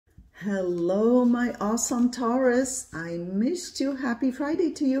Hello, my awesome Taurus. I missed you. Happy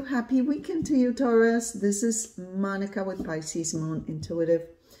Friday to you. Happy weekend to you, Taurus. This is Monica with Pisces Moon Intuitive.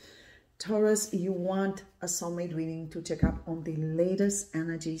 Taurus, you want a soulmate reading to check up on the latest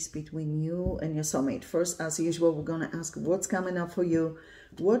energies between you and your soulmate. First, as usual, we're going to ask what's coming up for you,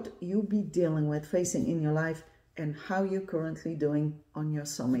 what you be dealing with, facing in your life, and how you're currently doing on your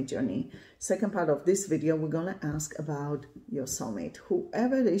soulmate journey. Second part of this video, we're going to ask about your soulmate,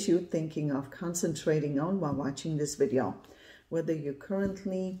 whoever it is you're thinking of concentrating on while watching this video, whether you're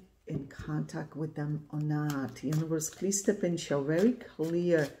currently in contact with them or not. Universe, please step in, show very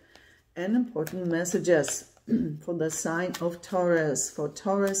clear and important messages for the sign of Taurus, for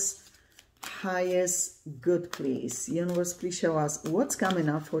Taurus highest good, please. Universe, please show us what's coming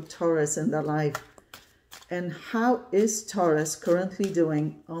up for Taurus in their life. And how is Taurus currently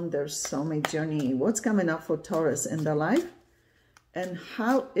doing on their soulmate journey? What's coming up for Taurus in their life? And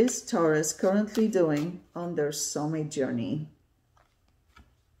how is Taurus currently doing on their soulmate journey?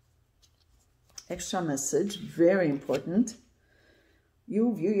 Extra message, very important.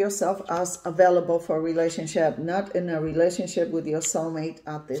 You view yourself as available for a relationship, not in a relationship with your soulmate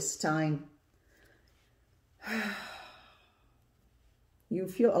at this time. You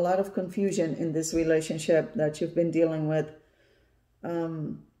feel a lot of confusion in this relationship that you've been dealing with.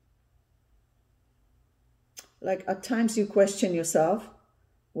 Like at times you question yourself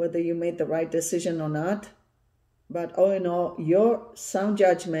whether you made the right decision or not. But all in all, your sound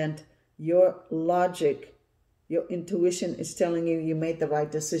judgment, your logic, your intuition is telling you you made the right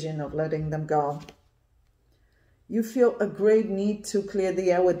decision of letting them go. You feel a great need to clear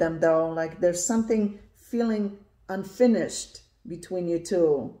the air with them though. Like there's something feeling unfinished between you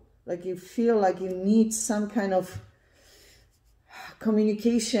two. Like you feel like you need some kind of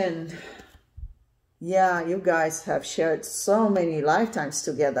communication. Yeah, you guys have shared so many lifetimes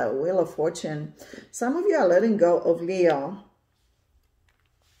together. Wheel of Fortune. Some of you are letting go of Leo.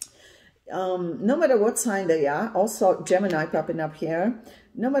 No matter what sign they are, also Gemini popping up here,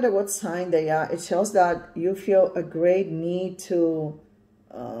 no matter what sign they are, it shows that you feel a great need to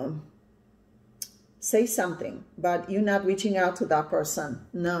say something, but you're not reaching out to that person.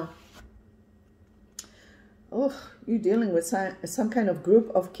 No. Oh, you're dealing with some kind of group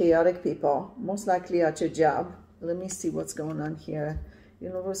of chaotic people, most likely at your job. Let me see what's going on here.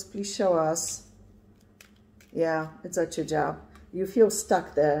 Universe, please show us. Yeah, it's at your job. You feel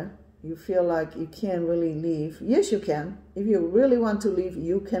stuck there. You feel like you can't really leave. Yes, you can. If you really want to leave,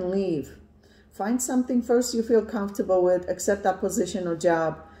 you can leave. Find something first you feel comfortable with, accept that position or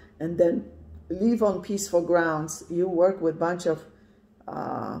job, and then leave on peaceful grounds. You work with a bunch of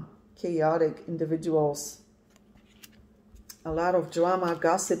chaotic individuals. A lot of drama,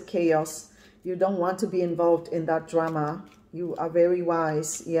 gossip, chaos. You don't want to be involved in that drama. You are very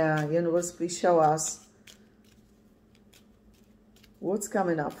wise. Yeah, universe, please show us what's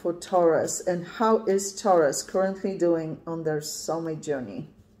coming up for Taurus, and how is Taurus currently doing on their soulmate journey?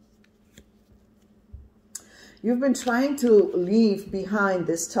 You've been trying to leave behind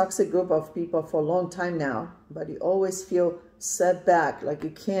this toxic group of people for a long time now, but you always feel set back, like you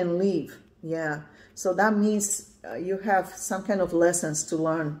can't leave. Yeah, so that means you have some kind of lessons to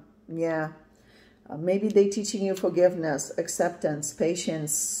learn. Yeah, maybe they're teaching you forgiveness, acceptance,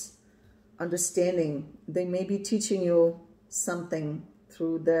 patience, understanding. They may be teaching you something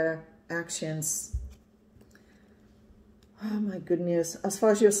through their actions. Oh my goodness. As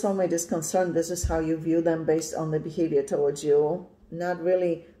far as your soulmate is concerned, this is how you view them based on the behavior towards you. Not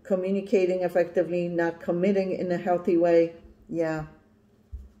really communicating effectively, not committing in a healthy way. Yeah.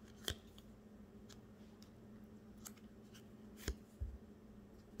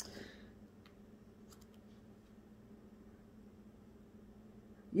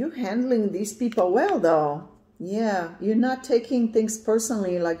 You're handling these people well though. Yeah, you're not taking things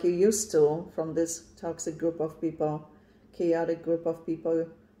personally like you used to from this toxic group of people, chaotic group of people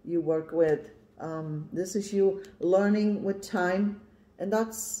you work with. This is you learning with time, and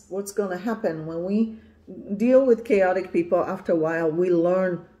that's what's going to happen. When we deal with chaotic people, after a while, we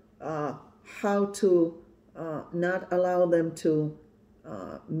learn how to not allow them to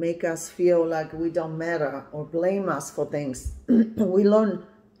make us feel like we don't matter or blame us for things. We learn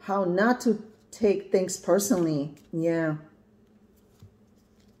how not to take things personally. Yeah.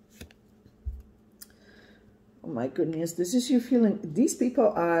 Oh my goodness, this is you feeling, these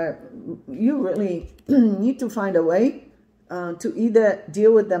people are, you really need to find a way to either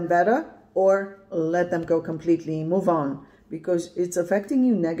deal with them better or let them go completely, move on, because it's affecting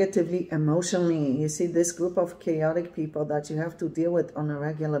you negatively emotionally. You see, this group of chaotic people that you have to deal with on a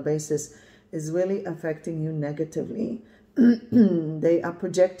regular basis is really affecting you negatively. They are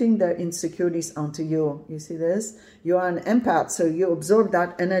projecting their insecurities onto you. You see this? You are an empath, so you absorb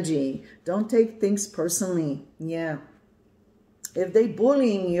that energy. Don't take things personally. Yeah. If they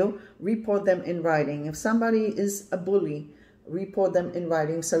bullying you, report them in writing. If somebody is a bully, report them in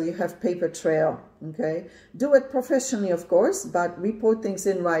writing so you have paper trail. Okay? Do it professionally, of course, but report things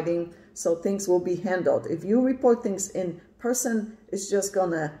in writing so things will be handled. If you report things in person, it's just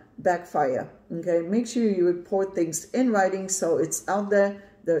gonna backfire. Okay? Make sure you report things in writing so it's out there,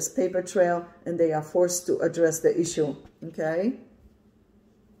 there's paper trail, and they are forced to address the issue. Okay?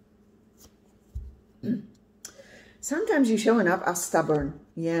 Sometimes you're showing up as stubborn.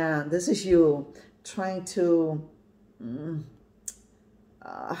 Yeah, this is you trying to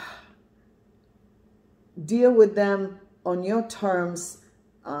deal with them on your terms.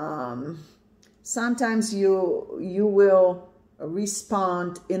 Sometimes you will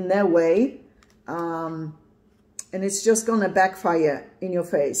respond in their way, and it's just going to backfire in your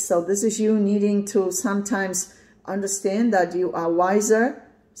face. So this is you needing to sometimes understand that you are wiser,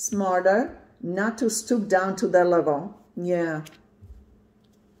 smarter, not to stoop down to their level. Yeah.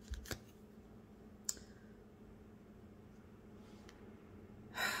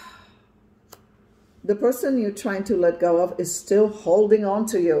 The person you're trying to let go of is still holding on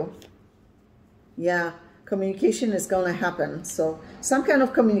to you. Yeah, communication is going to happen. So some kind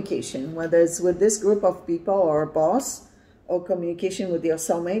of communication, whether it's with this group of people or a boss, or communication with your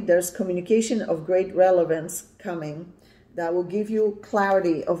soulmate, there's communication of great relevance coming that will give you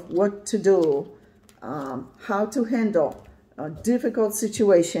clarity of what to do, how to handle difficult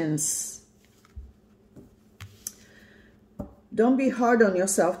situations. Don't be hard on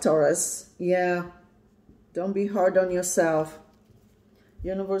yourself, Taurus. Yeah, don't be hard on yourself.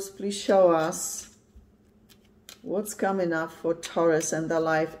 Universe, please show us what's coming up for Taurus and their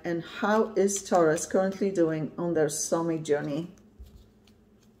life, and how is Taurus currently doing on their soulmate journey.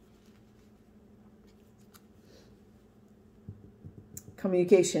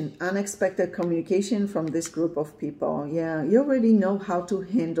 Communication, unexpected communication from this group of people. Yeah, you already know how to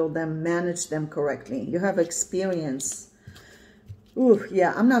handle them, manage them correctly. You have experience. Ooh,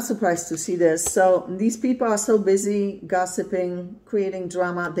 yeah, I'm not surprised to see this. So these people are so busy gossiping, creating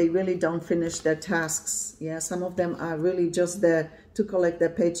drama, they really don't finish their tasks. Yeah, some of them are really just there to collect their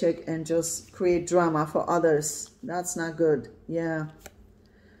paycheck and just create drama for others. That's not good. Yeah.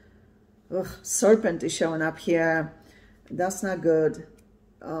 Ugh, serpent is showing up here. That's not good.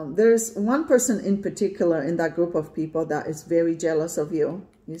 There's one person in particular in that group of people that is very jealous of you.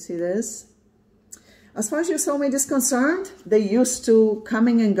 You see this? As far as your soulmate is concerned, they're used to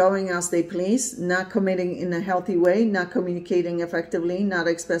coming and going as they please, not committing in a healthy way, not communicating effectively, not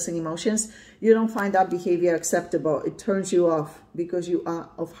expressing emotions. You don't find that behavior acceptable. It turns you off because you are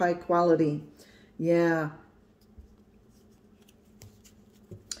of high quality. Yeah.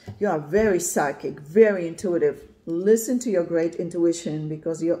 You are very psychic, very intuitive. Listen to your great intuition,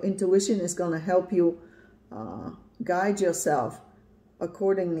 because your intuition is going to help you guide yourself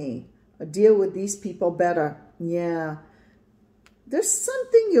accordingly. Deal with these people better. Yeah. There's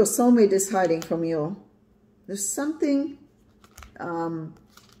something your soulmate is hiding from you. There's something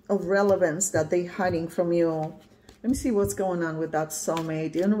of relevance that they're hiding from you. Let me see what's going on with that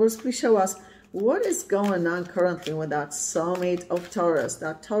soulmate. The universe, please show us what is going on currently with that soulmate of Taurus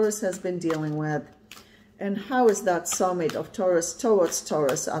that Taurus has been dealing with. And how is that soulmate of Taurus towards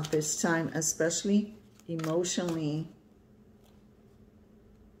Taurus at this time, especially emotionally?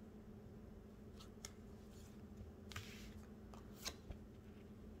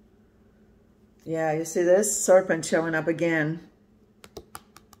 Yeah, you see this? Serpent showing up again.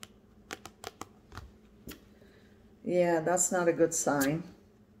 Yeah, that's not a good sign.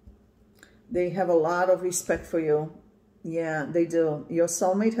 They have a lot of respect for you. Yeah, they do. Your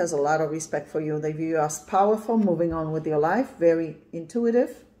soulmate has a lot of respect for you. They view you as powerful, moving on with your life, very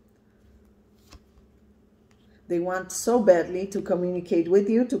intuitive. They want so badly to communicate with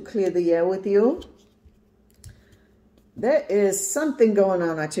you, to clear the air with you. There is something going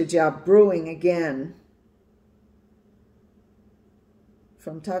on at your job, brewing again.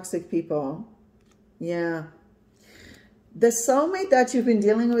 From toxic people. Yeah. The soulmate that you've been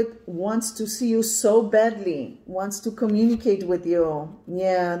dealing with wants to see you so badly, wants to communicate with you.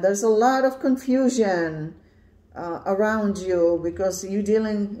 Yeah, there's a lot of confusion around you, because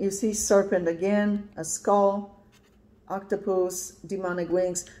you see serpent again, a skull, octopus, demonic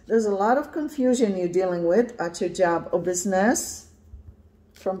wings. There's a lot of confusion you're dealing with at your job or business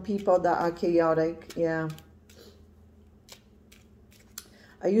from people that are chaotic. Yeah.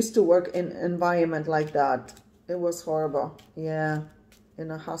 I used to work in an environment like that. It was horrible. Yeah.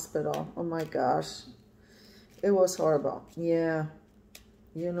 In a hospital. Oh my gosh. It was horrible. Yeah.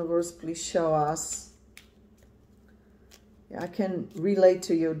 Universe, please show us. Yeah, I can relate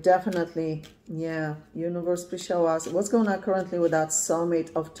to you, definitely. Yeah, universe, please show us. What's going on currently with that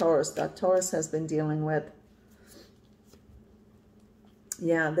soulmate of Taurus that Taurus has been dealing with?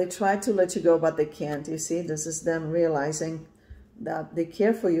 Yeah, they try to let you go, but they can't. You see, this is them realizing that they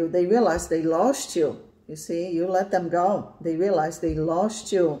care for you. They realize they lost you. You see, you let them go. They realize they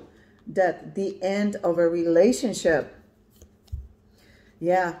lost you. That the end of a relationship.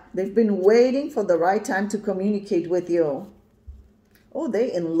 Yeah, they've been waiting for the right time to communicate with you. Oh,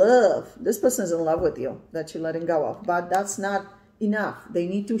 they in love. This person's in love with you that you're letting go of. But that's not enough. They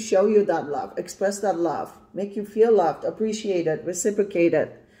need to show you that love, express that love, make you feel loved, appreciated,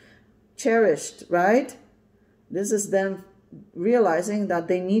 reciprocated, cherished, right? This is them realizing that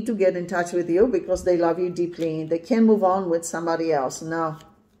they need to get in touch with you because they love you deeply. They can't move on with somebody else. No.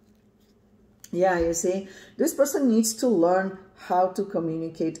 Yeah, you see, this person needs to learn how to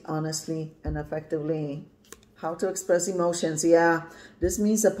communicate honestly and effectively. How to express emotions. Yeah, this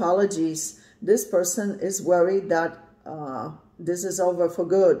means apologies. This person is worried that this is over for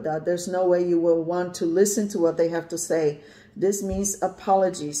good, that there's no way you will want to listen to what they have to say. This means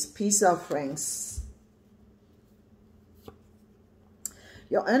apologies, peace offerings.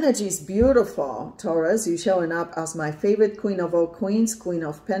 Your energy is beautiful, Taurus. You're showing up as my favorite queen of all queens, Queen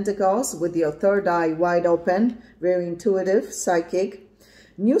of Pentacles, with your third eye wide open, very intuitive, psychic.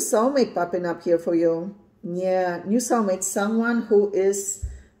 New soulmate popping up here for you. Yeah, new soulmate, someone who is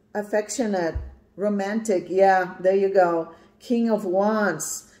affectionate, romantic. Yeah, there you go. King of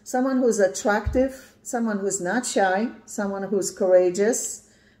Wands, someone who's attractive, someone who's not shy, someone who's courageous,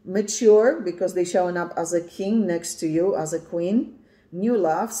 mature, because they're showing up as a king next to you, as a queen. New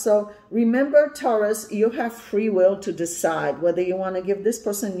love. So remember, Taurus, you have free will to decide whether you want to give this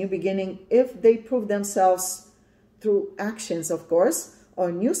person a new beginning if they prove themselves through actions, of course,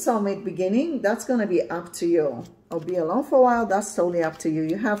 or new soulmate beginning. That's going to be up to you. Or be alone for a while. That's totally up to you.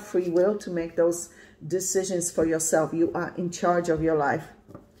 You have free will to make those decisions for yourself. You are in charge of your life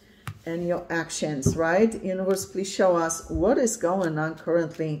and your actions, right? Universe, please show us what is going on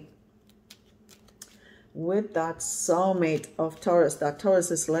currently with that soulmate of Taurus, that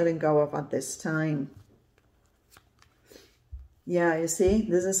Taurus is letting go of at this time. Yeah, you see,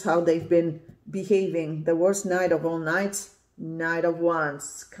 this is how they've been behaving. The worst night of all nights, Knight of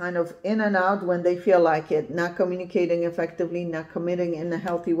Wands, kind of in and out when they feel like it, not communicating effectively, not committing in a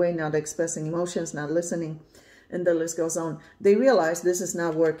healthy way, not expressing emotions, not listening, and the list goes on. They realize this is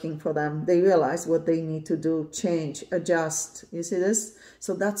not working for them. They realize what they need to do, change, adjust. You see this?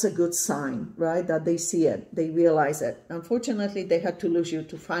 So that's a good sign, right? That they see it, they realize it. Unfortunately, they had to lose you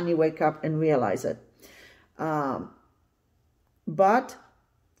to finally wake up and realize it. But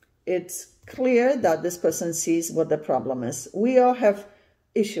it's clear that this person sees what the problem is. We all have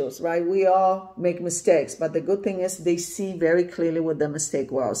issues, right? We all make mistakes, but the good thing is they see very clearly what the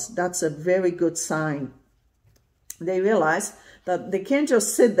mistake was. That's a very good sign. They realize that they can't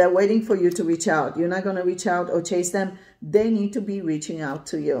just sit there waiting for you to reach out. You're not going to reach out or chase them. They need to be reaching out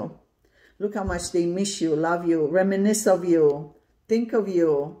to you. Look how much they miss you, love you, reminisce of you, think of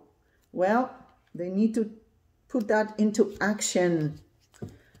you. Well, they need to put that into action.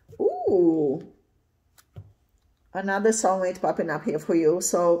 Ooh, another soulmate popping up here for you.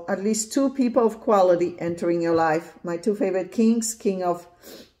 So at least two people of quality entering your life. My two favorite kings, King of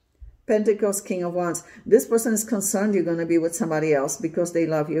Pentacles, King of Wands. This person is concerned you're going to be with somebody else because they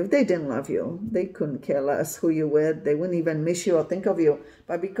love you. If they didn't love you, they couldn't care less who you're with. They wouldn't even miss you or think of you.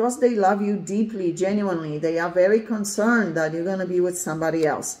 But because they love you deeply, genuinely, they are very concerned that you're going to be with somebody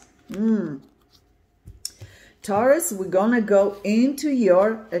else. Taurus, we're going to go into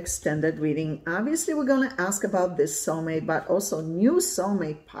your extended reading. Obviously, we're going to ask about this soulmate, but also new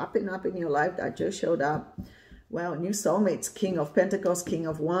soulmate popping up in your life that just showed up. Well, new soulmates, King of Pentacles, King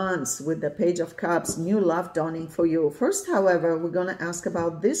of Wands, with the Page of Cups, new love dawning for you. First, however, we're going to ask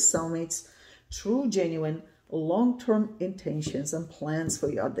about this soulmate's true, genuine, long-term intentions and plans for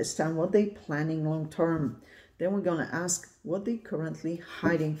you at this time. What they planning long-term. Then we're going to ask what they currently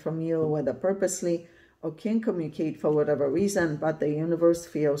hiding from you, whether purposely or can't communicate for whatever reason, but the universe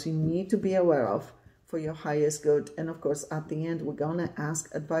feels you need to be aware of for your highest good. And of course, at the end, we're going to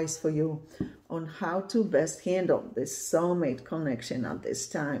ask advice for you on how to best handle this soulmate connection at this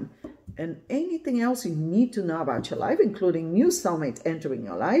time. And anything else you need to know about your life, including new soulmate entering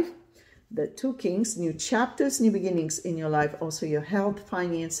your life, the two kings, new chapters, new beginnings in your life, also your health,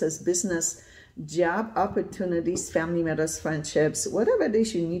 finances, business, job opportunities, family matters, friendships, whatever it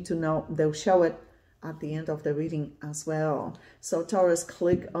is you need to know, they'll show it at the end of the reading as well. So Taurus,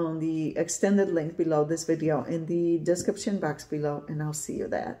 click on the extended link below this video in the description box below, and I'll see you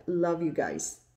there. Love you guys.